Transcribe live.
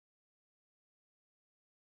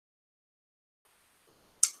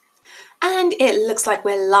And it looks like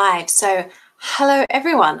we're live. So hello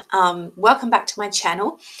everyone, welcome back to my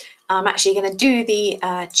channel. I'm actually going to do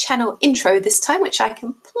the channel intro this time, which I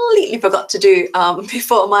completely forgot to do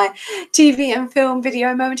before my TV and film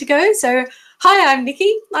video a moment ago. So hi, I'm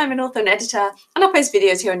Nicki. I'm an author and editor, and I post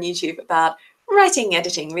videos here on YouTube about writing,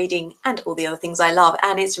 editing, reading, and all the other things I love.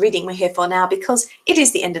 And it's reading we're here for now because it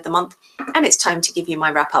is the end of the month and it's time to give you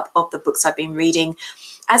my wrap up of the books I've been reading.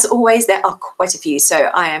 As always, there are quite a few, so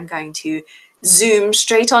I am going to zoom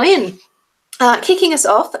straight on in. Kicking us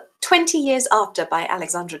off, 20 Years After by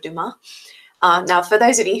Alexandre Dumas. Now, for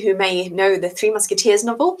those of you who may know the Three Musketeers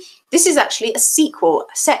novel, this is actually a sequel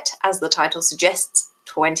set, as the title suggests,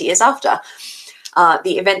 20 years after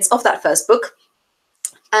the events of that first book.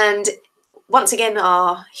 And once again,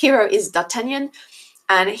 our hero is D'Artagnan,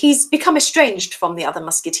 and he's become estranged from the other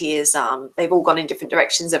Musketeers. They've all gone in different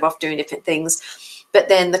directions, they're off doing different things. But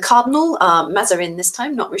then the Cardinal, Mazarin this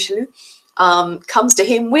time, not Richelieu, comes to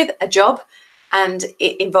him with a job, and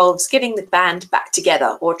it involves getting the band back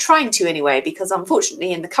together, or trying to anyway, because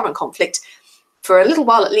unfortunately in the current conflict, for a little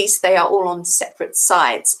while at least, they are all on separate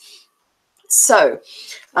sides. So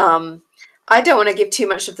I don't want to give too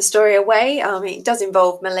much of the story away. It does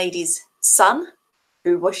involve Milady's son,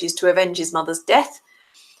 who wishes to avenge his mother's death,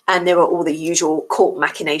 and there are all the usual court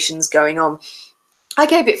machinations going on. I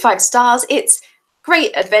gave it 5 stars. It's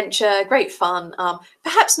great adventure, great fun,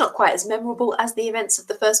 perhaps not quite as memorable as the events of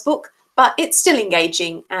the first book, but it's still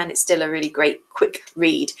engaging and it's still a really great quick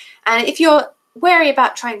read. And if you're wary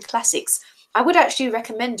about trying classics, I would actually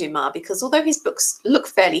recommend Dumas, because although his books look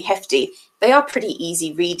fairly hefty, they are pretty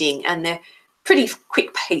easy reading and they're pretty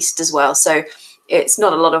quick paced as well. So it's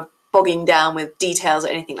not a lot of bogging down with details or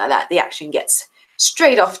anything like that. The action gets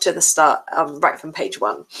straight off to the start, right from page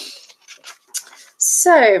 1.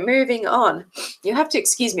 So moving on, you have to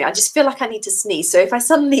excuse me, I just feel like I need to sneeze, so if I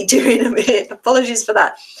suddenly do in a minute, apologies for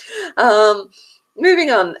that.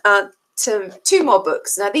 Moving on to 2 more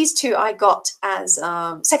books. Now these 2 I got as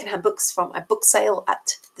secondhand books from a book sale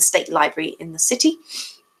at the State Library in the city.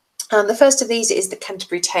 The first of these is the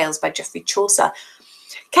Canterbury Tales by Geoffrey Chaucer.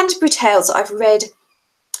 Canterbury Tales, I've read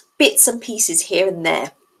bits and pieces here and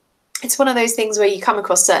there. It's one of those things where you come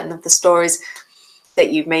across certain of the stories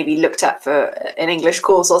that you've maybe looked at for an English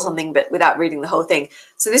course or something, but without reading the whole thing.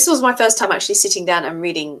 So this was my first time actually sitting down and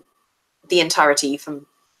reading the entirety from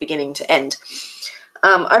beginning to end.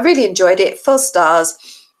 I really enjoyed it, 4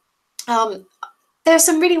 stars. There are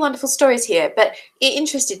some really wonderful stories here, but it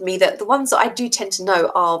interested me that the ones that I do tend to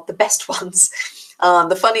know are the best ones,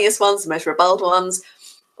 the funniest ones, the most ribald ones.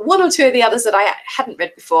 1 or 2 of the others that I hadn't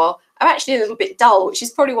read before are actually a little bit dull, which is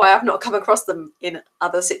probably why I've not come across them in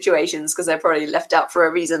other situations, because they're probably left out for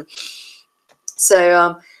a reason.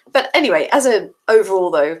 So, but anyway, as an overall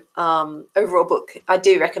though, overall book, I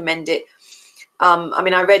do recommend it. I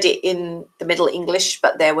mean, I read it in the Middle English,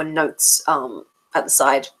 but there were notes at the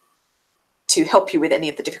side to help you with any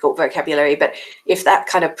of the difficult vocabulary. But if that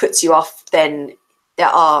kind of puts you off, then there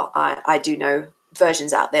are, I do know,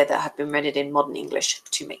 versions out there that have been rendered in modern English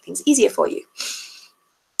to make things easier for you.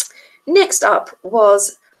 Next up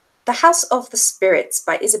was The House of the Spirits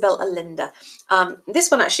by Isabel Allende.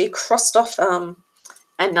 This one actually crossed off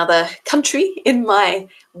another country in my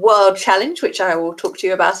world challenge, which I will talk to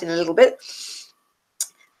you about in a little bit.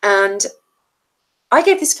 And I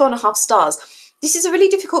gave this 4.5 stars. This is a really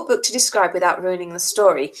difficult book to describe without ruining the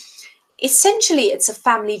story. Essentially, it's a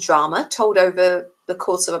family drama told over the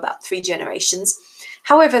course of about 3 generations.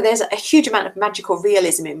 However, there's a huge amount of magical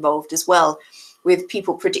realism involved as well, with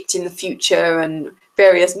people predicting the future and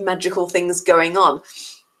various magical things going on.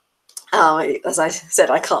 As I said,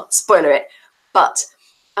 I can't spoiler it, but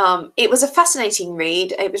it was a fascinating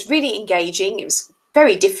read. It was really engaging. It was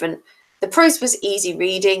very different. The prose was easy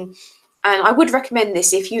reading, and I would recommend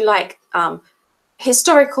this if you like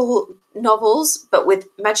historical novels, but with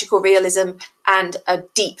magical realism and a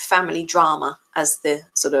deep family drama as the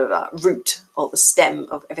sort of root or the stem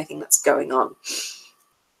of everything that's going on.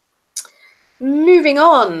 Moving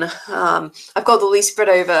on, I've got all these spread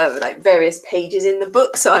over like various pages in the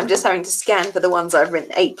book, so I'm just having to scan for the ones I've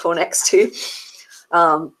written 8 for next to.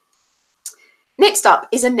 Next up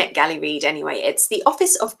is a NetGalley read anyway. It's The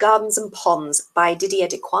Office of Gardens and Ponds by Didier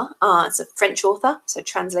Decoin. It's a French author, so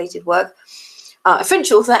translated work. A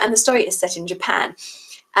French author, and the story is set in Japan.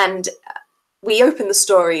 And we open the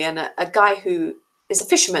story, and a guy who is a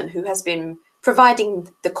fisherman who has been providing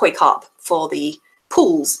the koi carp for the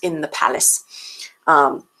pools in the palace,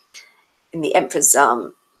 in the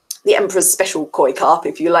emperor's special koi carp,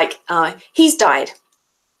 if you like. He's died,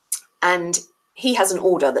 and he has an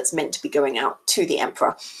order that's meant to be going out to the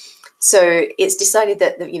emperor. So it's decided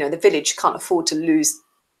that the village can't afford to lose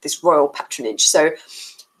this royal patronage. So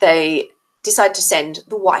they decide to send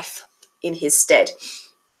the wife in his stead.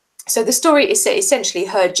 So the story is essentially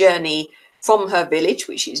her journey from her village,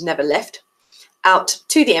 which she's never left, out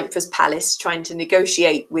to the Emperor's palace, trying to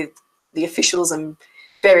negotiate with the officials and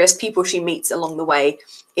various people she meets along the way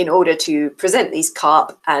in order to present these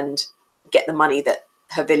carp and get the money that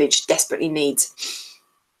her village desperately needs.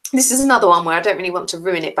 This is another one where I don't really want to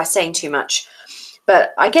ruin it by saying too much,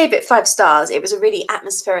 but I gave it 5 stars. It was a really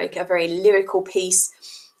atmospheric, a very lyrical piece.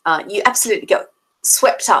 You absolutely get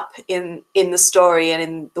swept up in the story and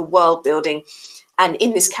in the world building and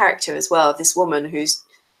in this character as well, of this woman who's,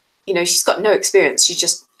 she's got no experience. She's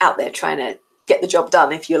just out there trying to get the job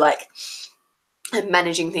done, if you like, and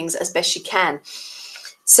managing things as best she can.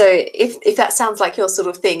 So if that sounds like your sort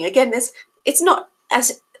of thing, again, it's not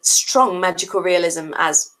as strong magical realism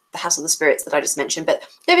as the House of the Spirits that I just mentioned, but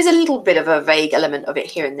there is a little bit of a vague element of it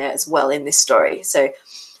here and there as well in this story. So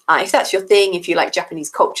if that's your thing, if you like Japanese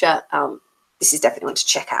culture, this is definitely one to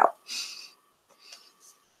check out.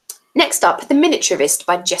 Next up, The Miniaturist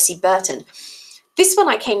by Jessie Burton. This one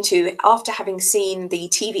I came to after having seen the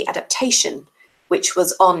TV adaptation, which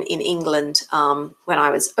was on in England when I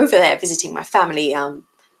was over there visiting my family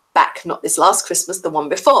back, not this last Christmas, the one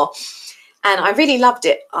before. And I really loved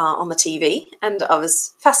it on the TV, and I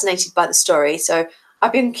was fascinated by the story. So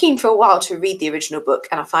I've been keen for a while to read the original book,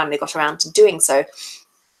 and I finally got around to doing so.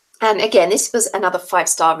 And again, this was another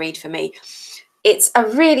 5-star read for me. It's a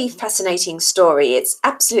really fascinating story. It's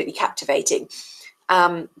absolutely captivating.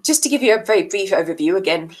 Just to give you a very brief overview,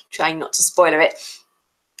 again, trying not to spoiler it,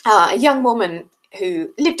 a young woman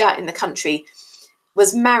who lived out in the country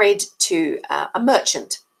was married to a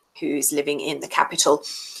merchant who's living in the capital.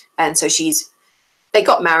 And so they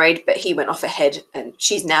got married, but he went off ahead, and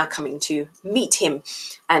she's now coming to meet him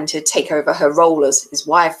and to take over her role as his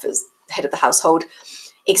wife, as head of the household.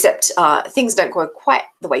 Except things don't go quite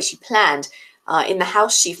the way she planned. In the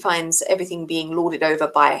house, she finds everything being lorded over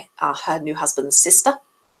by her new husband's sister.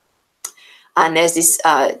 And there's this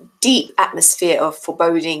deep atmosphere of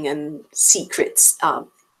foreboding and secrets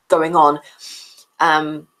going on.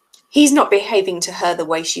 He's not behaving to her the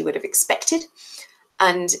way she would have expected.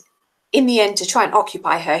 And in the end, to try and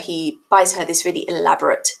occupy her, he buys her this really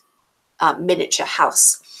elaborate miniature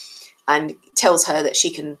house and tells her that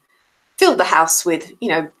she can fill the house with,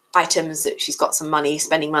 items that she's got some money,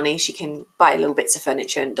 spending money. She can buy little bits of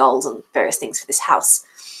furniture and dolls and various things for this house.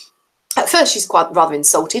 At first, she's quite rather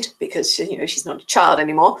insulted because, she's not a child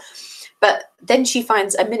anymore. But then she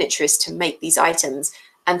finds a miniaturist to make these items.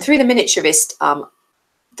 And through the miniaturist,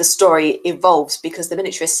 the story evolves because the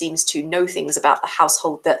miniaturist seems to know things about the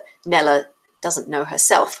household that Nella doesn't know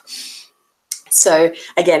herself. So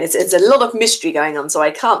again, it's a lot of mystery going on, so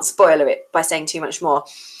I can't spoiler it by saying too much more.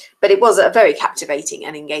 But it was a very captivating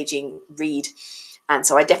and engaging read. And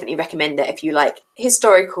so I definitely recommend it if you like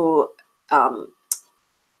historical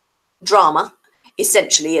drama.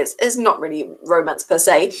 Essentially, it's not really romance per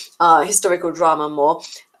se, historical drama more,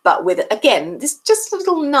 but with, again, this just a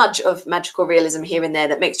little nudge of magical realism here and there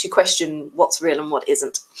that makes you question what's real and what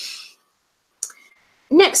isn't.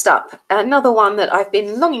 Next up, another one that I've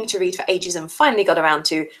been longing to read for ages and finally got around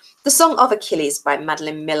to, The Song of Achilles by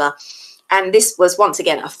Madeline Miller. And this was, once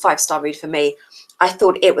again, a 5-star read for me. I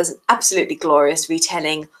thought it was an absolutely glorious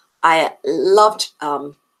retelling. I loved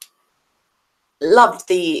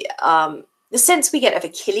the sense we get of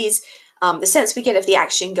Achilles, the sense we get of the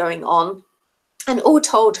action going on, and all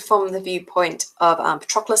told from the viewpoint of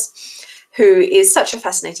Patroclus, who is such a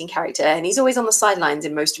fascinating character, and he's always on the sidelines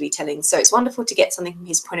in most retellings. So it's wonderful to get something from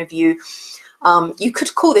his point of view. You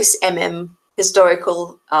could call this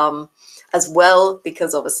historical as well,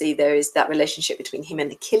 because obviously there is that relationship between him and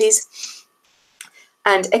Achilles.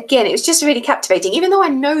 And again, it was just really captivating, even though I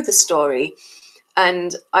know the story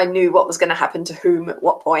and I knew what was going to happen to whom at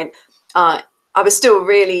what point. I was still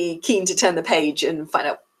really keen to turn the page and find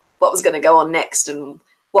out what was going to go on next and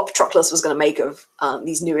what Patroclus was going to make of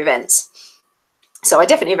these new events. So I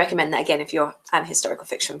definitely recommend that again if you're an historical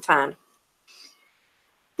fiction fan.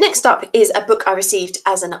 Next up is a book I received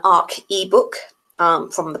as an ARC ebook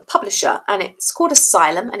from the publisher, and it's called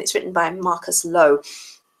Asylum, and it's written by Markus Lowe.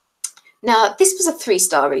 Now, this was a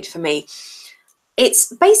 3-star read for me.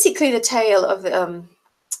 It's basically the tale of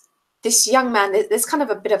this young man. There's kind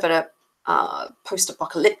of a bit of a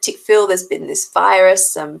post-apocalyptic feel. There's been this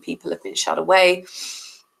virus, people have been shut away.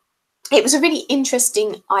 It was a really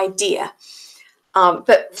interesting idea,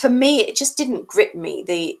 but for me, it just didn't grip me.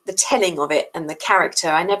 The telling of it and the character,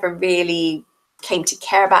 I never really came to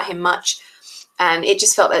care about him much. and it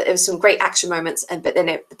just felt that there was some great action moments, but then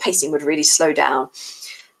the pacing would really slow down.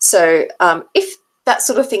 So if that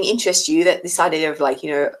sort of thing interests you, that this idea of like,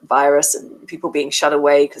 you know, virus and people being shut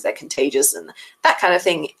away because they're contagious and that kind of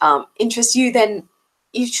thing interests you, then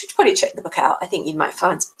you should probably check the book out. I think you might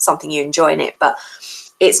find something you enjoy in it, but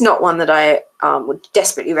it's not one that I would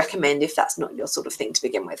desperately recommend if that's not your sort of thing to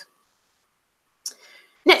begin with.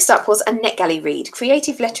 Next up was a NetGalley read,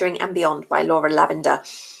 Creative Lettering and Beyond by Laura Lavender.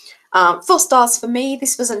 4 stars for me.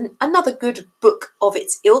 This was another good book of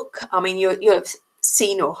its ilk. I mean, you have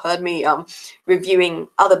seen or heard me reviewing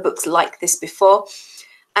other books like this before,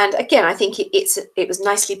 and again, I think it was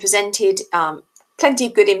nicely presented, plenty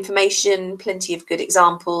of good information, plenty of good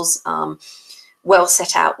examples, well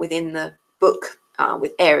set out within the book,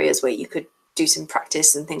 with areas where you could do some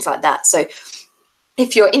practice and things like that. So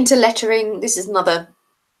if you're into lettering, this is another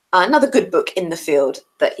good book in the field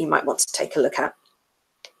that you might want to take a look at.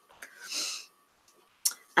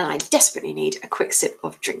 And I desperately need a quick sip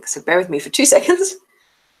of drink, so bear with me for 2 seconds.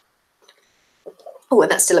 Oh, and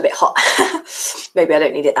that's still a bit hot. Maybe I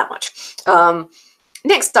don't need it that much.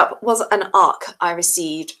 Next up was an ARC I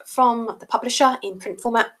received from the publisher in print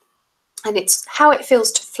format, and it's How It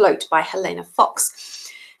Feels to Float by Helena Fox.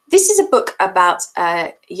 This is a book about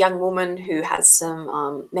a young woman who has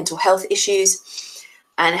some mental health issues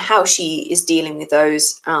and how she is dealing with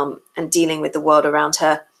those and dealing with the world around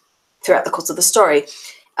her throughout the course of the story.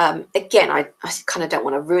 Again, I kind of don't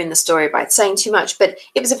want to ruin the story by saying too much, but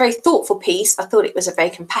it was a very thoughtful piece. I thought it was a very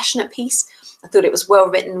compassionate piece. I thought it was well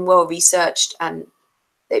written, well researched, and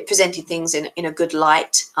it presented things in a good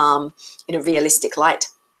light, in a realistic light.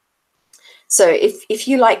 So if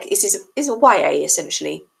you like, this is a YA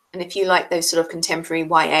essentially, and if you like those sort of contemporary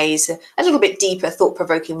YAs, a little bit deeper,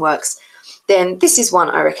 thought-provoking works, then this is one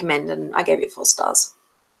I recommend, and I gave it 4 stars.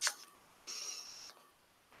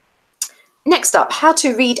 Next up, How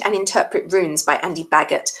to Read and Interpret Runes by Andy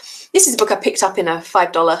Baggott. This is a book I picked up in a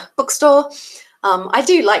 $5 bookstore. I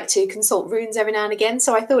do like to consult runes every now and again,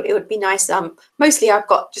 so I thought it would be nice. Mostly I've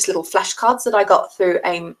got just little flashcards that I got through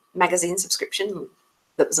a magazine subscription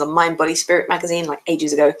that was a Mind, Body, Spirit magazine like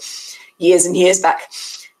ages ago, years and years back.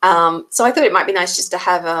 So I thought it might be nice just to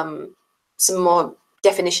have some more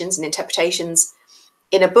definitions and interpretations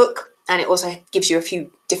in a book, and it also gives you a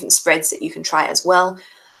few different spreads that you can try as well.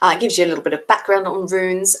 It gives you a little bit of background on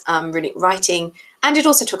runes, runic writing, and it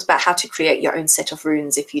also talks about how to create your own set of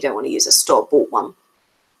runes if you don't want to use a store-bought one.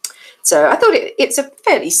 So I thought it's a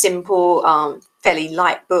fairly simple, fairly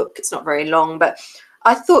light book. It's not very long, but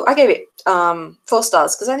I thought I gave it 4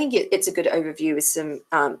 stars because I think it's a good overview with some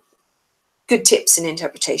good tips and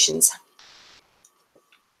interpretations.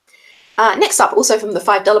 Next up, also from the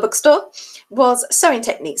 $5 bookstore, was Sewing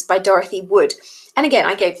Techniques by Dorothy Wood. And again,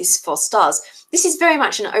 I gave this 4 stars. This is very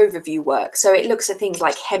much an overview work. So it looks at things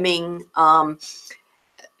like hemming,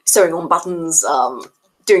 sewing on buttons,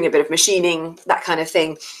 doing a bit of machining, that kind of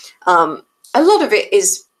thing. A lot of it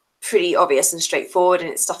is pretty obvious and straightforward, and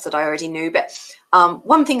it's stuff that I already knew. But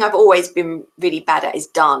one thing I've always been really bad at is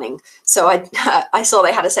darning. So I saw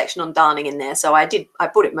they had a section on darning in there. So I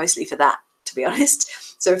bought it mostly for that, to be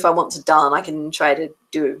honest. So if I want to darn, I can try to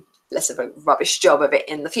do less of a rubbish job of it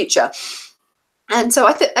in the future. And so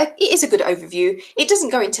I think it is a good overview. It doesn't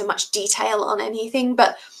go into much detail on anything,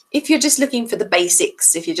 but if you're just looking for the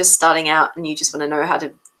basics, if you're just starting out and you just want to know how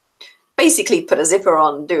to basically put a zipper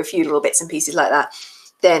on, do a few little bits and pieces like that,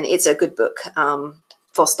 then it's a good book.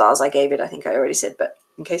 4 stars I gave it, I think I already said, but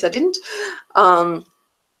in case I didn't.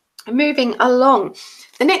 Moving along.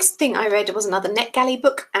 The next thing I read was another NetGalley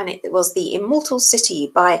book, and it was The Immortal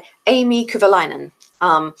City by Amy Kuivalainen.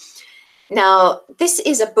 Now, this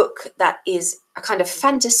is a book that is a kind of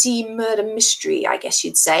fantasy murder mystery, I guess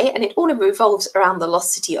you'd say, and it all revolves around the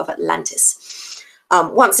lost city of Atlantis.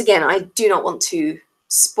 Once again, I do not want to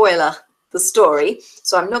spoiler the story,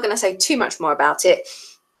 so I'm not going to say too much more about it.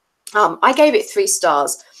 I gave it 3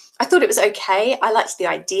 stars. I thought it was okay. I liked the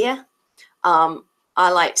idea. I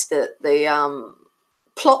liked the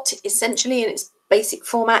plot, essentially, in its basic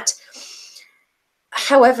format.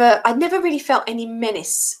 However, I never really felt any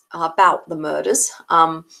menace about the murders,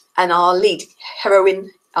 and our lead heroine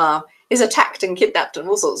is attacked and kidnapped on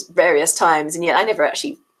all sorts various times, and yet I never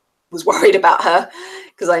actually was worried about her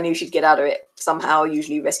because I knew she'd get out of it somehow,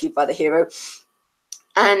 usually rescued by the hero.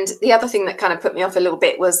 And the other thing that kind of put me off a little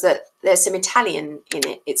bit was that there's some Italian in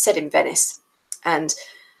it. It's set in Venice, and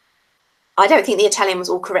I don't think the Italian was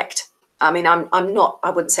all correct. I mean, I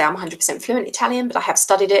wouldn't say I'm 100% fluent Italian, but I have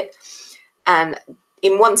studied it. And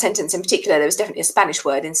in one sentence in particular, there was definitely a Spanish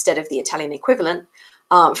word instead of the Italian equivalent,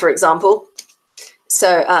 for example.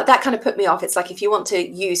 So that kind of put me off. It's like, if you want to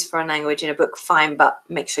use foreign language in a book, fine, but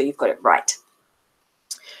make sure you've got it right.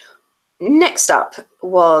 Next up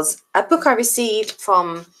was a book I received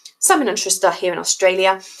from Simon & Schuster here in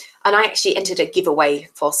Australia, and I actually entered a giveaway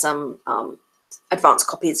for some advanced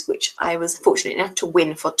copies, which I was fortunate enough to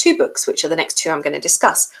win for 2 books, which are the next 2 I'm going to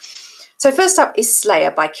discuss. So first up is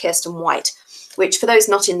Slayer by Kiersten White, which, for those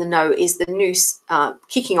not in the know, is the new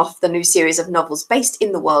kicking off the new series of novels based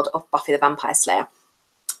in the world of Buffy the Vampire Slayer.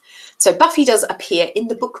 So Buffy does appear in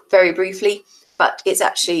the book very briefly, but it's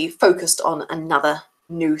actually focused on another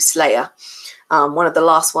new Slayer, one of the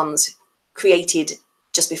last ones created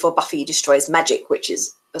just before Buffy destroys magic, which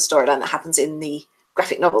is a storyline that happens in the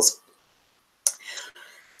graphic novels.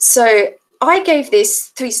 So I gave this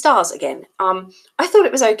 3 stars again. I thought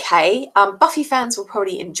it was okay. Buffy fans will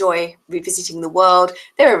probably enjoy revisiting the world.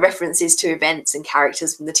 There are references to events and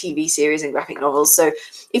characters from the TV series and graphic novels. So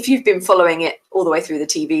if you've been following it all the way through the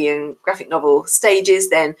TV and graphic novel stages,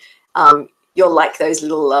 then you'll like those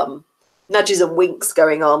little nudges and winks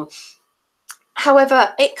going on.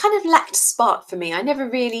 However, it kind of lacked spark for me. I never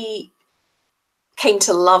really came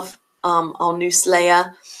to love our new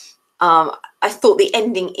Slayer. I thought the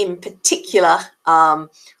ending in particular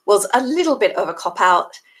was a little bit of a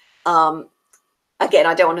cop-out. Again,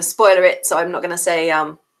 I don't want to spoiler it, so I'm not going to say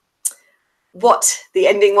what the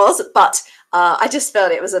ending was, but I just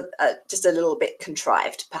felt it was just a little bit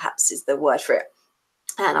contrived, perhaps is the word for it.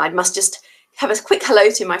 And I must just have a quick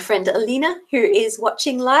hello to my friend Helena, who is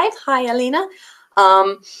watching live. Hi, Helena.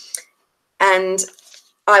 And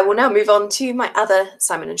I will now move on to my other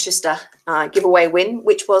Simon & Schuster giveaway win,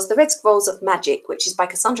 which was The Red Scrolls of Magic, which is by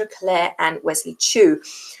Cassandra, Clare and Wesley Chu.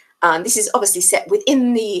 This is obviously set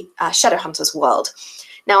within the Shadowhunters world.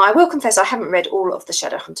 Now, I will confess I haven't read all of the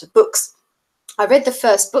Shadowhunter books. I read the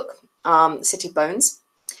first book, City Bones,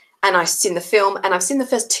 and I've seen the film, and I've seen the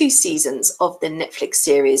first 2 seasons of the Netflix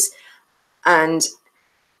series. And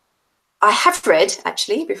I have read,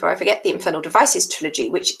 actually, before I forget, the Infernal Devices trilogy,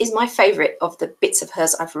 which is my favourite of the bits of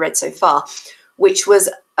hers I've read so far, which was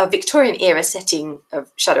a Victorian era setting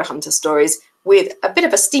of Shadowhunter stories with a bit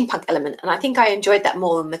of a steampunk element. And I think I enjoyed that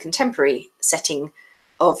more than the contemporary setting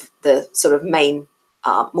of the sort of main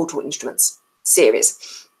Mortal Instruments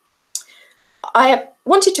series. I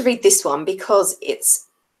wanted to read this one because its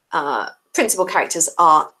principal characters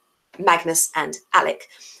are Magnus and Alec.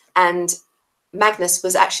 And Magnus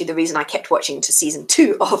was actually the reason I kept watching to season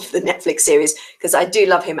 2 of the Netflix series, because I do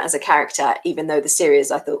love him as a character, even though the series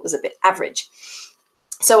I thought was a bit average.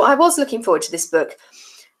 So I was looking forward to this book.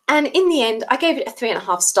 And in the end, I gave it a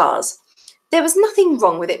 3.5 stars. There was nothing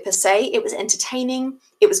wrong with it per se. It was entertaining.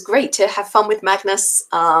 It was great to have fun with Magnus.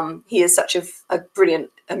 He is such a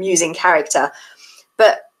brilliant, amusing character.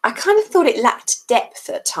 But I kind of thought it lacked depth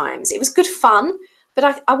at times. It was good fun,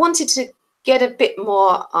 but I wanted to get a bit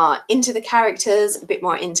more into the characters, a bit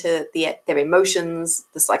more into their emotions,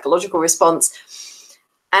 the psychological response.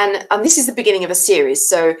 And this is the beginning of a series,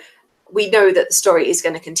 so we know that the story is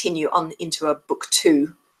going to continue on into a book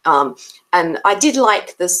 2. And I did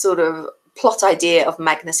like the sort of plot idea of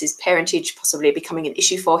Magnus's parentage possibly becoming an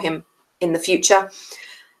issue for him in the future.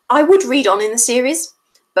 I would read on in the series,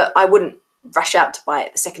 but I wouldn't rush out to buy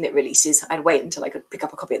it the second it releases. I'd wait until I could pick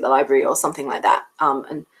up a copy at the library or something like that.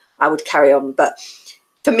 And I would carry on. But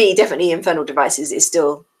for me, definitely Infernal Devices is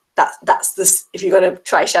still, that's this, if you're going to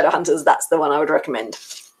try Shadowhunters, that's the one I would recommend.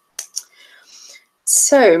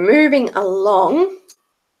 So moving along,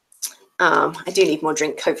 I do need more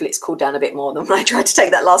drink. Hopefully it's cooled down a bit more than when I tried to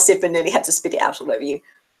take that last sip and nearly had to spit it out all over you.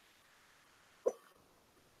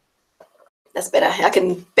 That's better. I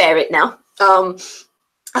can bear it now.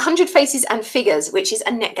 100 Faces and Figures, which is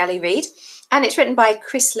a NetGalley read, and it's written by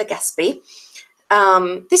Chris Legaspi.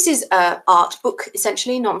 This is an art book,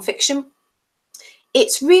 essentially, non-fiction.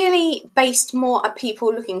 It's really based more at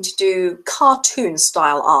people looking to do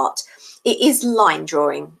cartoon-style art. It is line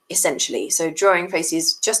drawing, essentially. So drawing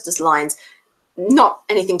faces just as lines, not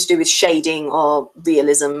anything to do with shading or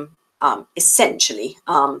realism, essentially.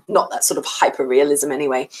 Not that sort of hyper-realism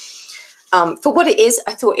anyway. For what it is,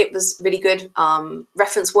 I thought it was really good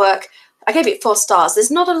reference work. I gave it 4 stars.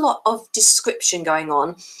 There's not a lot of description going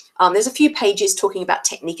on. There's a few pages talking about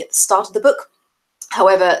technique at the start of the book.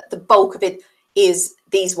 However, the bulk of it is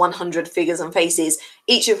these 100 figures and faces,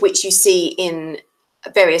 each of which you see in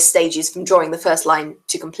various stages from drawing the first line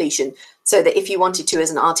to completion, so that if you wanted to as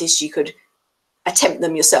an artist, you could attempt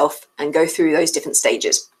them yourself and go through those different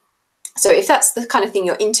stages. So if that's the kind of thing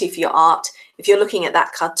you're into for your art, if you're looking at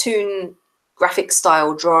that cartoon graphic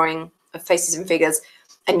style drawing of faces and figures,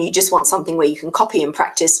 and you just want something where you can copy and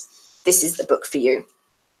practice, this is the book for you.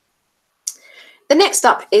 The next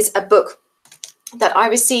up is a book that I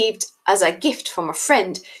received as a gift from a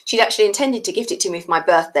friend. She'd actually intended to gift it to me for my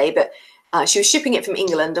birthday, but she was shipping it from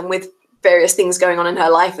England, and with various things going on in her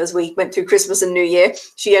life as we went through Christmas and New Year,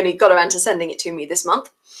 she only got around to sending it to me this month.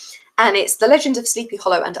 And it's The Legend of Sleepy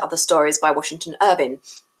Hollow and Other Stories by Washington Irving.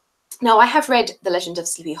 Now, I have read The Legend of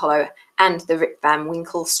Sleepy Hollow and the Rip Van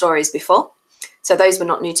Winkle stories before, so those were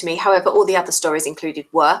not new to me. However, all the other stories included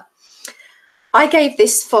were. I gave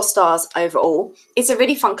this 4 stars overall. It's a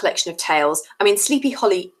really fun collection of tales. I mean, Sleepy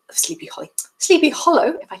Hollow,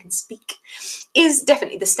 if I can speak, is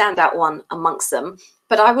definitely the standout one amongst them.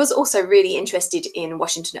 But I was also really interested in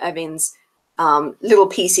Washington Irving's little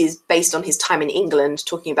pieces based on his time in England,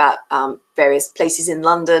 talking about various places in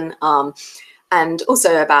London, and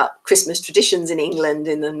also about Christmas traditions in England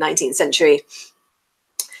in the 19th century.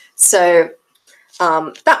 So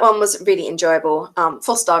that one was really enjoyable.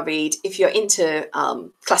 4-star read. If you're into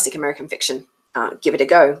classic American fiction, give it a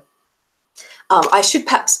go. I should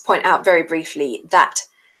perhaps point out very briefly that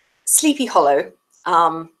Sleepy Hollow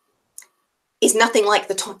is nothing like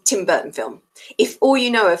the Tim Burton film. If all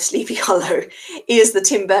you know of Sleepy Hollow is the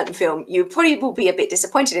Tim Burton film, you probably will be a bit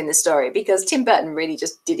disappointed in this story, because Tim Burton really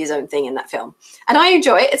just did his own thing in that film. And I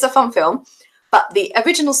enjoy it. It's a fun film. But the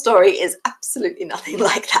original story is absolutely nothing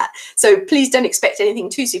like that. So please don't expect anything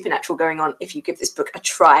too supernatural going on if you give this book a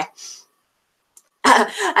try.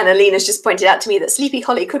 And Alina's just pointed out to me that Sleepy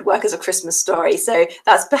Hollow could work as a Christmas story. So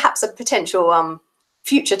that's perhaps a potential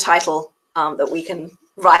future title that we can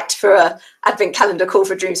write for an advent calendar call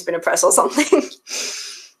for Dream Spinner Press or something.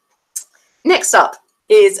 Next up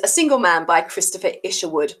is A Single Man by Christopher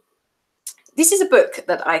Isherwood. This is a book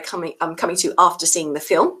that I'm coming to after seeing the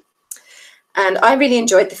film. And I really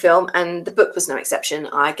enjoyed the film, and the book was no exception.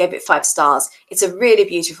 I gave it 5 stars. It's a really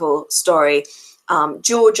beautiful story.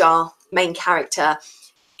 George, our main character,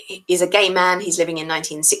 is a gay man. He's living in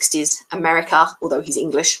 1960s America, although he's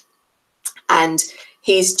English. And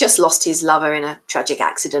he's just lost his lover in a tragic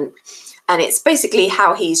accident. And it's basically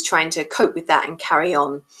how he's trying to cope with that and carry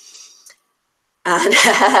on. And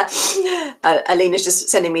Alina's just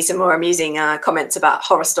sending me some more amusing comments about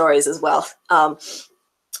horror stories as well.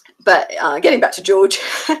 But getting back to George,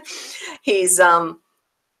 he's a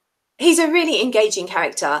really engaging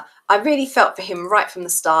character. I really felt for him right from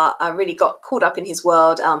the start. I really got caught up in his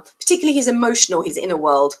world, particularly his inner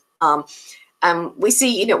world. And we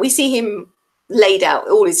see him laid out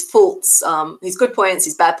all his faults, his good points,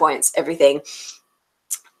 his bad points, everything.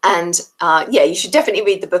 And yeah, you should definitely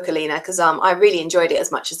read the book, Alina, because I really enjoyed it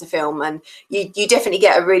as much as the film. And you definitely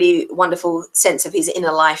get a really wonderful sense of his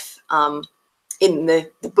inner life in the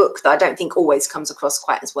book that I don't think always comes across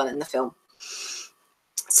quite as well in the film.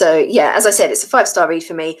 So yeah, as I said, it's a 5-star read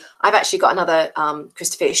for me. I've actually got another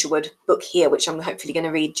Christopher Isherwood book here, which I'm hopefully going to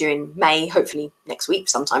read during May, hopefully next week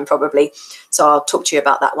sometime probably. So I'll talk to you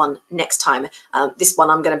about that one next time. This one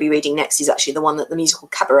I'm going to be reading next is actually the one that the musical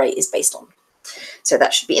Cabaret is based on. So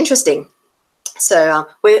that should be interesting. So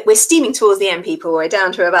we're steaming towards the end, people. We're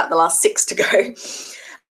down to about the last 6 to go.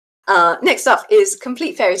 Next up is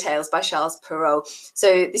Complete Fairytales by Charles Perrault.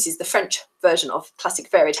 So this is the French version of classic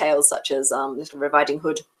fairy tales such as Little Red Riding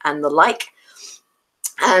Hood and the like.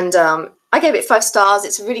 And I gave it 5 stars.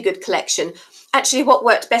 It's a really good collection. Actually, what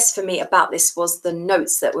worked best for me about this was the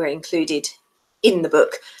notes that were included in the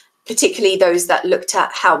book, particularly those that looked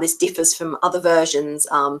at how this differs from other versions,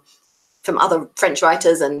 from other French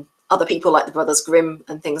writers and other people like the Brothers Grimm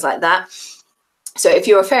and things like that. So if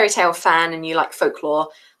you're a fairy tale fan and you like folklore,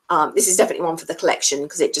 this is definitely one for the collection,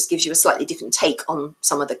 because it just gives you a slightly different take on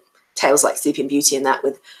some of the tales like Sleeping Beauty and that,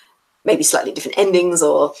 with maybe slightly different endings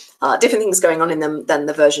or different things going on in them than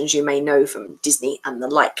the versions you may know from Disney and the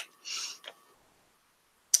like.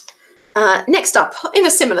 Next up, in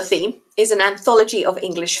a similar theme, is an anthology of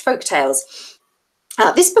English folk tales.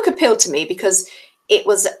 This book appealed to me because it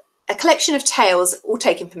was a collection of tales all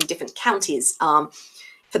taken from different counties.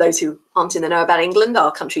 For those who aren't in the know about England,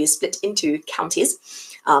 our country is split into counties.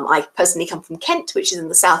 I personally come from Kent, which is in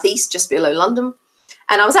the southeast, just below London.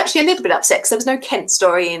 And I was actually a little bit upset because there was no Kent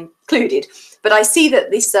story included. But I see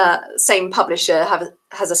that this same publisher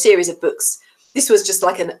has a series of books. This was just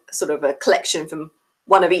like a sort of a collection from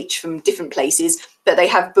one of each from different places, but they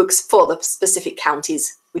have books for the specific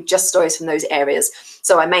counties with just stories from those areas.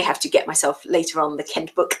 So I may have to get myself later on the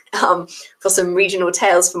Kent book for some regional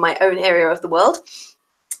tales from my own area of the world.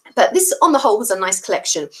 But this, on the whole, was a nice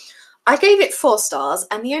collection. I gave it 4 stars,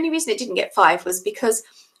 and the only reason it didn't get 5 was because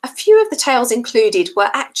a few of the tales included were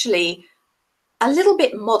actually a little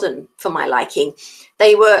bit modern for my liking.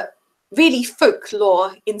 They were really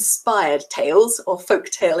folklore-inspired tales, or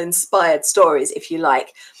folktale-inspired stories, if you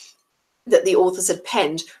like. that the authors had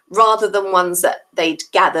penned, rather than ones that they'd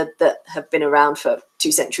gathered that have been around for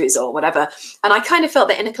 2 centuries or whatever. And I kind of felt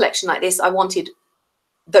that in a collection like this, I wanted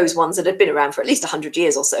those ones that had been around for at least 100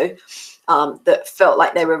 years or so, that felt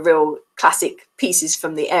like they were real classic pieces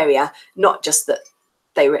from the area, not just that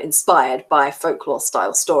they were inspired by folklore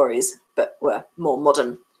style stories, but were more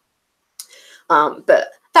modern.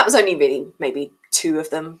 But that was only really maybe 2 of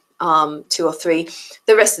them, 2 or 3.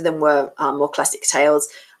 The rest of them were more classic tales.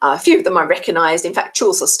 A few of them I recognised. In fact,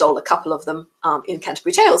 Chaucer stole a couple of them in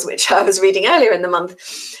Canterbury Tales, which I was reading earlier in the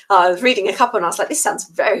month. I was reading a couple and I was like, this sounds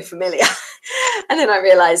very familiar. And then I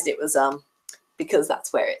realised it was because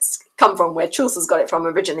that's where it's come from, where Chaucer's got it from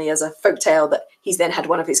originally as a folk tale that he's then had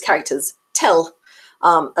one of his characters tell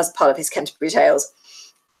as part of his Canterbury Tales.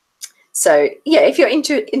 So yeah, if you're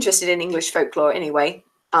interested in English folklore anyway,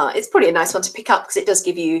 it's probably a nice one to pick up because it does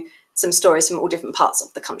give you some stories from all different parts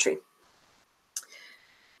of the country.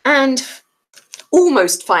 And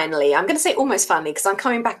almost finally, I'm going to say almost finally because I'm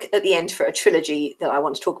coming back at the end for a trilogy that I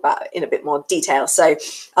want to talk about in a bit more detail. So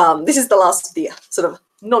this is the last of the sort of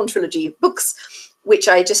non-trilogy books, which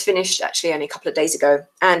I just finished actually only a couple of days ago.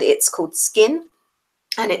 And it's called Skin.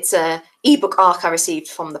 And it's an ebook arc I received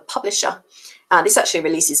from the publisher. This actually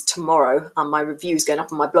releases tomorrow. My review's going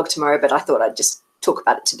up on my blog tomorrow, but I thought I'd just talk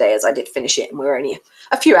about it today as I did finish it. And we're only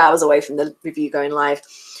a few hours away from the review going live.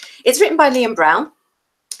 It's written by Liam Brown.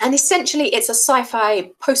 And essentially, it's a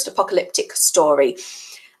sci-fi post-apocalyptic story.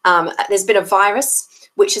 There's been a virus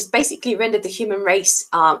which has basically rendered the human race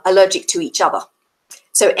allergic to each other.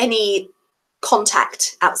 So any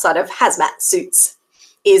contact outside of hazmat suits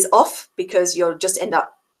is off because you'll just end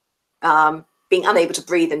up being unable to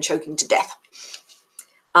breathe and choking to death.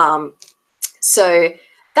 So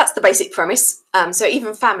that's the basic premise. So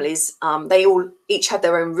even families, they all each have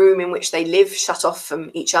their own room in which they live, shut off from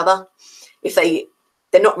each other.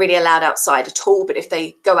 They're not really allowed outside at all, but if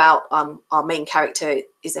they go out, our main character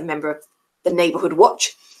is a member of the neighborhood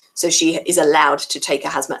watch. So she is allowed to take a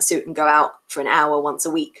hazmat suit and go out for an hour once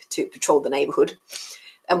a week to patrol the neighborhood.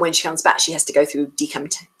 And when she comes back, she has to go through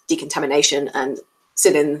decontamination and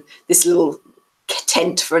sit in this little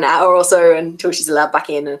tent for an hour or so until she's allowed back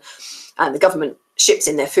in. And the government ships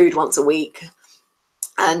in their food once a week.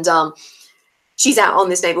 And she's out on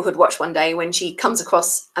this neighborhood watch one day when she comes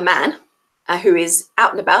across a man who is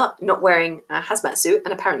out and about, not wearing a hazmat suit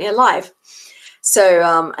and apparently alive.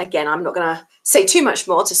 So again, I'm not going to say too much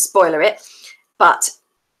more to spoiler it, but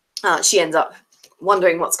she ends up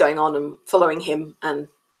wondering what's going on and following him, and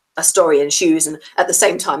a story ensues. And at the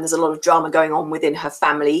same time, there's a lot of drama going on within her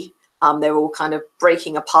family. They're all kind of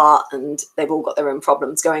breaking apart and they've all got their own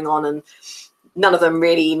problems going on, and none of them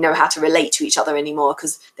really know how to relate to each other anymore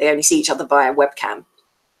because they only see each other via webcam.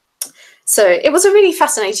 So it was a really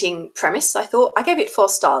fascinating premise, I thought. I gave it 4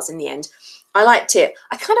 stars in the end. I liked it.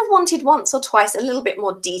 I kind of wanted once or twice a little bit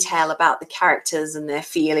more detail about the characters and their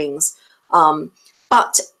feelings.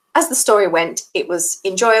 But as the story went, it was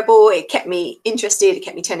enjoyable. It kept me interested. It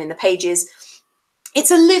kept me turning the pages.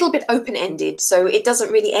 It's a little bit open-ended, so it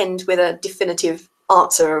doesn't really end with a definitive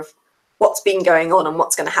answer of what's been going on and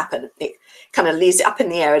what's going to happen. It kind of leaves it up in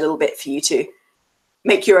the air a little bit for you to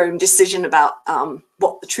make your own decision about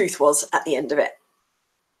what the truth was at the end of it.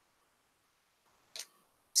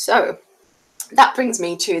 So that brings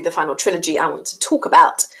me to the final trilogy I want to talk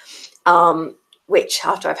about, which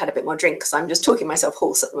after I've had a bit more drink, because I'm just talking myself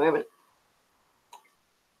hoarse at the moment.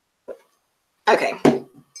 Okay,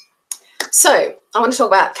 so I want to talk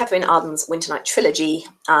about Catherine Arden's Winter Night trilogy.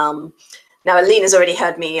 Now Alina's already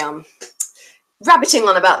heard me rabbiting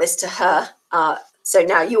on about this to her, so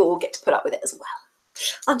now you all get to put up with it as well.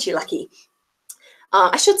 Aren't you lucky?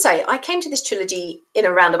 I should say I came to this trilogy in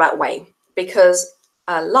a roundabout way because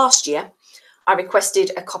last year I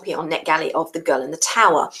requested a copy on NetGalley of The Girl in the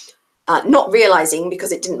Tower, not realizing,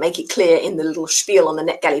 because it didn't make it clear in the little spiel on the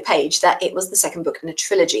NetGalley page, that it was the second book in a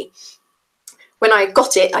trilogy. When I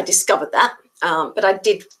got it, I discovered that, but I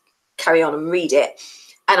did carry on and read it,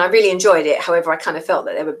 and I really enjoyed it. However, I kind of felt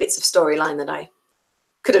that there were bits of storyline that I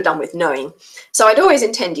could have done with knowing. So I'd always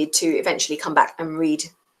intended to eventually come back and read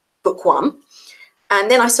book 1.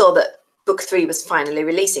 And then I saw that book 3 was finally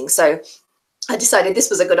releasing. So I decided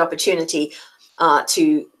this was a good opportunity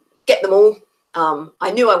to get them all.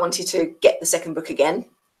 I knew I wanted to get the second book again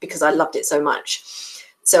because I loved it so much.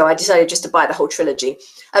 So I decided just to buy the whole trilogy.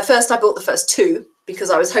 At first, I bought the first 2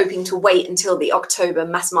 because I was hoping to wait until the October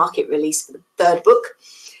mass market release for the 3rd book.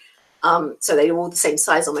 So they were all the same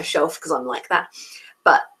size on my shelf because I'm like that.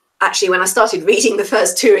 But actually, when I started reading the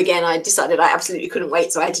first 2 again, I decided I absolutely couldn't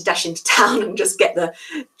wait. So I had to dash into town and just get the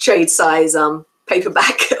trade size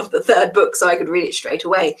paperback of the 3rd book so I could read it straight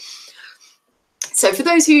away. So for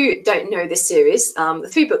those who don't know this series, the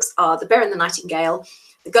 3 books are The Bear and the Nightingale,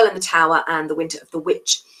 The Girl in the Tower, and The Winter of the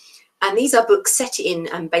Witch. And these are books set in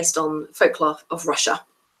and based on folklore of Russia.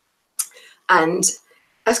 And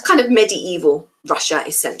a kind of medieval Russia,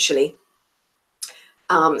 essentially.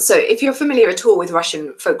 So if you're familiar at all with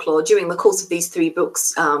Russian folklore, during the course of these 3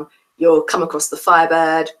 books, you'll come across the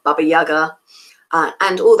Firebird, Baba Yaga,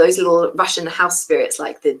 and all those little Russian house spirits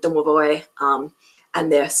like the Domovoy, and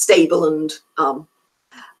their stable and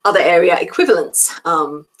other area equivalents,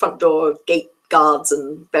 front door, gate guards,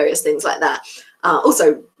 and various things like that.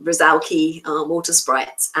 Also Rizalki, water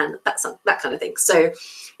sprites, and that kind of thing. So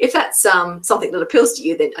if that's something that appeals to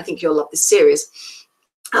you, then I think you'll love this series.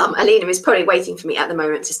 Alina is probably waiting for me at the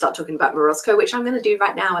moment to start talking about Morozko, which I'm going to do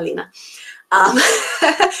right now, Alina.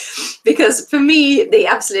 Because for me, the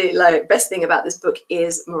absolute best thing about this book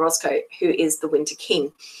is Morozko, who is the Winter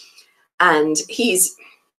King. And he's,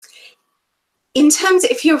 in terms,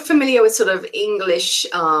 if you're familiar with sort of English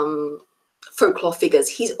folklore figures,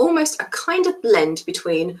 he's almost a kind of blend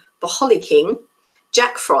between the Holly King,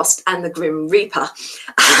 Jack Frost, and the Grim Reaper.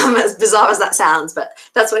 As bizarre as that sounds, but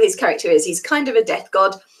that's what his character is. He's kind of a death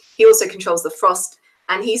god. He also controls the frost,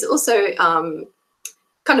 and he's also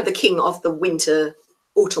kind of the king of the winter,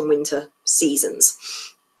 autumn-winter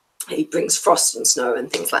seasons. He brings frost and snow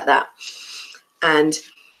and things like that. And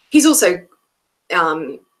he's also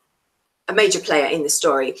a major player in the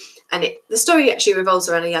story. And the story actually revolves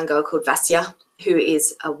around a young girl called Vasya, who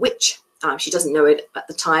is a witch. She doesn't know it at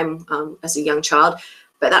the time as a young child,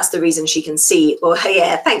 but that's the reason she can see. Well,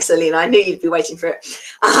 yeah, thanks, Helena. I knew you'd be waiting for it.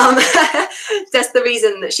 That's the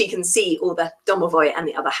reason that she can see all the Domovoy and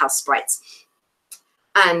the other house sprites.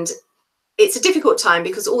 And it's a difficult time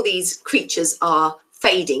because all these creatures are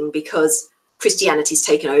fading because Christianity's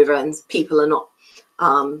taken over and people are not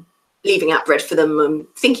leaving out bread for them and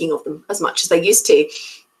thinking of them as much as they used to.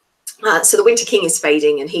 So the Winter King is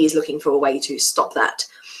fading, and he is looking for a way to stop that,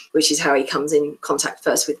 which is how he comes in contact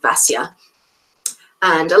first with Vasya.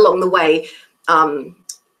 And along the way,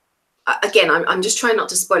 again, I'm just trying not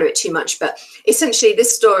to spoil it too much, but essentially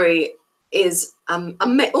this story is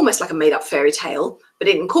almost like a made-up fairy tale, but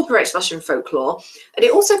it incorporates Russian folklore, and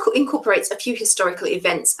it also incorporates a few historical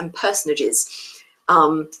events and personages,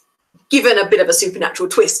 given a bit of a supernatural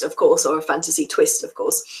twist, of course, or a fantasy twist, of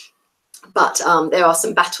course. But there are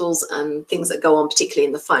some battles and things that go on, particularly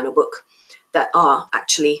in the final book, that are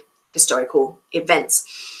actually historical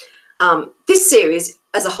events. This series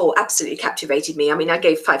as a whole absolutely captivated me. I mean, I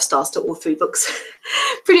gave 5 stars to all 3 books,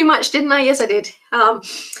 pretty much, didn't I? Yes, I did.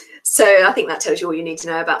 So I think that tells you all you need to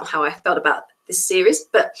know about how I felt about this series.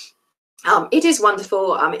 But it is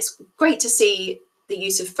wonderful. It's great to see the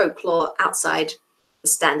use of folklore outside the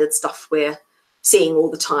standard stuff we're seeing all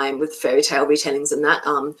the time with fairy tale retellings and that,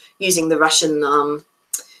 using the Russian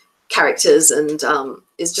characters, and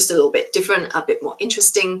is just a little bit different, a bit more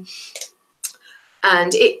interesting.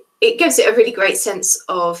 And it gives it a really great sense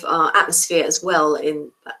of atmosphere as well,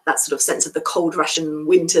 in that sort of sense of the cold Russian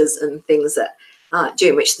winters and things that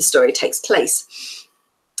during which the story takes place.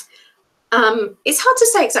 It's hard to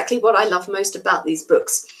say exactly what I love most about these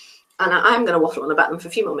books, and I'm going to waffle on about them for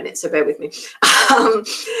a few more minutes, so bear with me.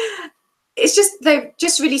 It's just, they've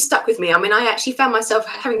just really stuck with me. I mean, I actually found myself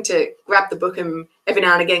having to grab the book and every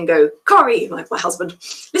now and again go, Corey, my husband,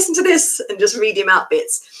 listen to this, and just read him out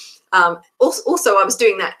bits. Also, I was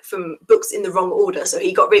doing that from books in the wrong order, so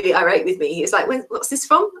he got really irate with me. He was like, what's this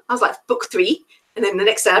from? I was like, book 3. And then the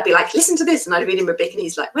next day I'd be like, listen to this, and I'd read him a book, and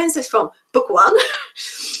he's like, when's this from? Book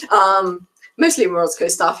 1. Mostly Morozko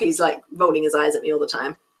stuff. He's like rolling his eyes at me all the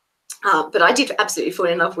time. But I did absolutely fall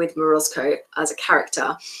in love with Morozko as a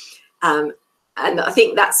character. And I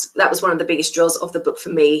think that was one of the biggest draws of the book for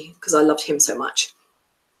me, because I loved him so much.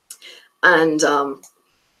 And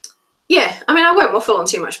yeah, I mean, I won't waffle on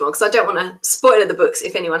too much more because I don't want to spoil the books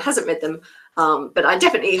if anyone hasn't read them. But I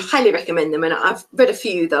definitely highly recommend them. And I've read a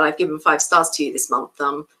few that I've given 5 stars to this month.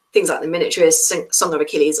 Things like The Miniaturist, Song of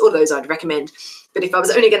Achilles, all those I'd recommend. But if I was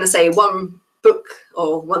only going to say one book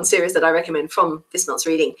or one series that I recommend from this month's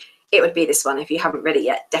reading, it would be this one. If you haven't read it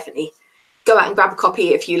yet, definitely go out and grab a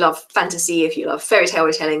copy. If you love fantasy, if you love fairy tale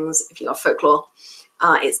retellings, if you love folklore,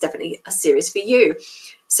 it's definitely a series for you.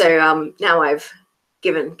 So now I've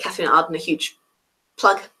given Catherine Arden a huge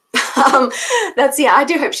plug. I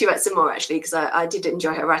do hope she writes some more, actually, because I did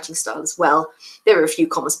enjoy her writing style as well. There were a few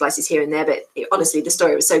comma splices here and there, but honestly, the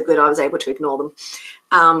story was so good I was able to ignore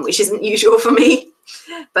them, which isn't usual for me.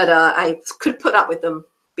 But I could put up with them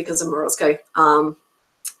because of Morozko.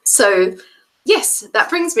 So yes, that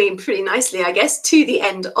brings me pretty nicely, I guess, to the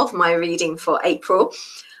end of my reading for April.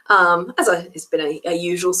 It's been a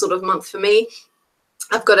usual sort of month for me.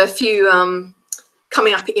 I've got a few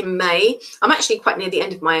coming up in May. I'm actually quite near the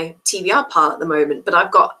end of my TBR pile at the moment, but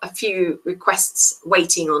I've got a few requests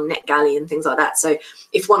waiting on NetGalley and things like that. So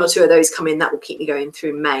if one or two of those come in, that will keep me going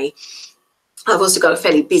through May. I've also got a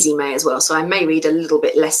fairly busy May as well, so I may read a little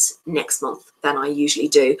bit less next month than I usually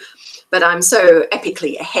do. But I'm so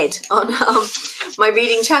epically ahead on my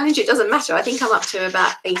reading challenge, it doesn't matter. I think I'm up to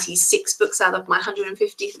about 86 books out of my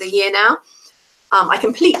 150 for the year now. I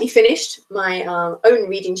completely finished my own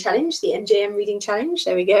reading challenge, the MJM reading challenge.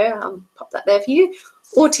 There we go. Pop that there for you.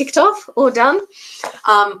 All ticked off, all done.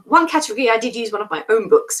 One category, I did use one of my own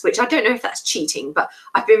books, which I don't know if that's cheating, but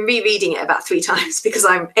I've been rereading it about 3 times because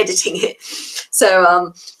I'm editing it.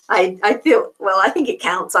 So I feel, well, I think it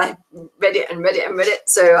counts. I read it and read it and read it.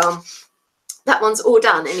 So that one's all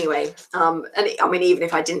done anyway. I mean, even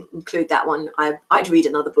if I didn't include that one, I'd read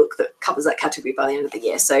another book that covers that category by the end of the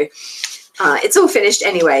year. So it's all finished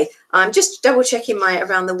anyway. I'm just double checking my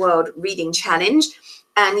Around the World reading challenge.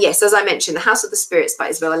 And yes, as I mentioned, The House of the Spirits by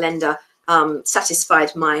Isabel Allende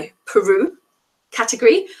satisfied my Peru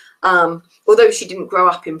category. Although she didn't grow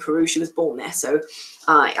up in Peru, she was born there. So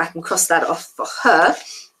I can cross that off for her.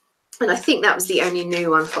 And I think that was the only new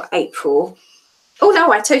one for April. Oh,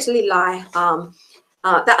 no, I totally lie.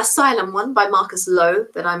 That Asylum one by Markus Lowe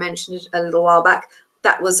that I mentioned a little while back,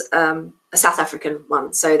 that was a South African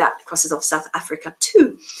one. So that crosses off South Africa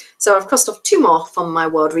too. So I've crossed off 2 more from my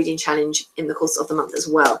World Reading Challenge in the course of the month as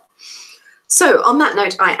well. So on that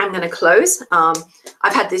note, I am going to close.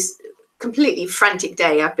 I've had this completely frantic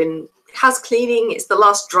day. I've been house cleaning. It's the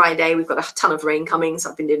last dry day. We've got a ton of rain coming. So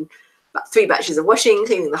I've been doing about 3 batches of washing,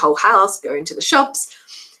 cleaning the whole house, going to the shops,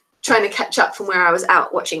 trying to catch up from where I was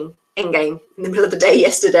out watching Endgame in the middle of the day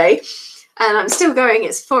yesterday. And I'm still going.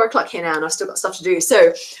 It's 4 o'clock here now and I've still got stuff to do.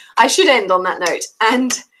 So I should end on that note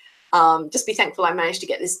and just be thankful I managed to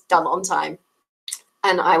get this done on time.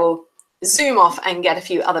 And I will zoom off and get a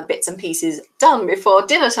few other bits and pieces done before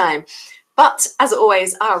dinner time. But as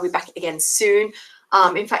always, I'll be back again soon.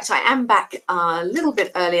 In fact, I am back a little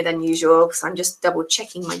bit earlier than usual because I'm just double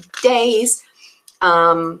checking my days.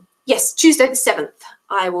 Yes, Tuesday the 7th,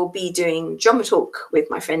 I will be doing Drama Talk with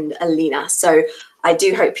my friend Helena. So I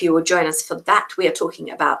do hope you will join us for that. We are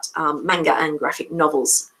talking about manga and graphic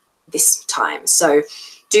novels this time. So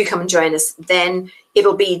do come and join us then.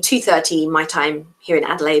 It'll be 2:30 my time here in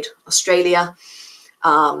Adelaide, Australia.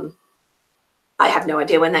 I have no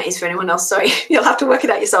idea when that is for anyone else. Sorry, you'll have to work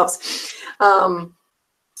it out yourselves.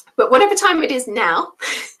 But whatever time it is now,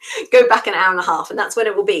 go back an hour and a half, and that's when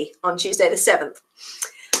it will be on Tuesday the 7th.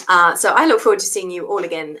 So I look forward to seeing you all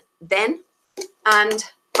again then. And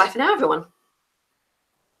bye for now, everyone.